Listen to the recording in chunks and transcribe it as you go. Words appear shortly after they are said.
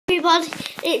everybody,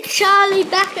 it's Charlie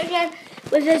back again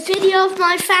with a video of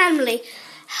my family.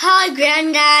 Hi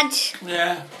Grandad.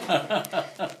 Yeah.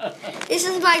 This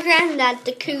is my granddad,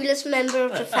 the coolest member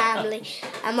of the family,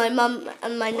 and my mum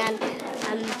and my nan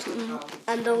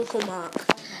and Uncle Mark.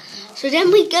 So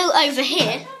then we go over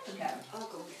here,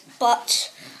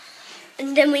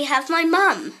 and then we have my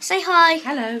mum. Say hi.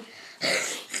 Hello.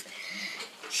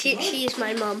 She is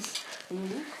my mum.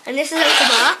 And this is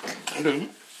Uncle Mark. Hello.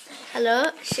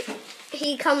 Hello.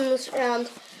 He comes around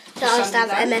to us to have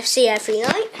MFC every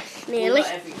night, nearly.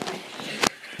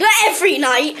 Not every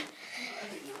night.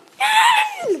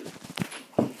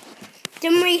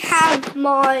 Then we have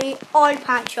my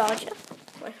iPad charger,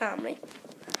 my family,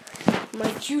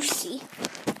 my Juicy,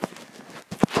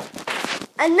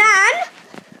 and Nan.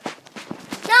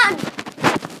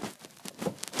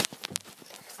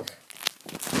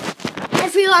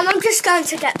 Everyone, I'm just going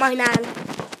to get my Nan.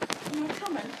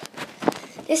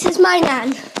 This is my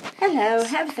Nan. Hello,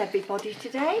 how's everybody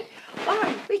today?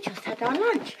 Fine, we just had our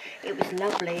lunch. It was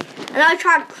lovely. And I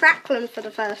tried crackling for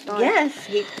the first time. Yes,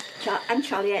 and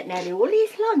Charlie ate nearly all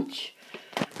his lunch.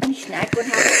 And he snagged one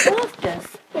out after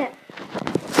us. Yeah.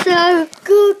 So,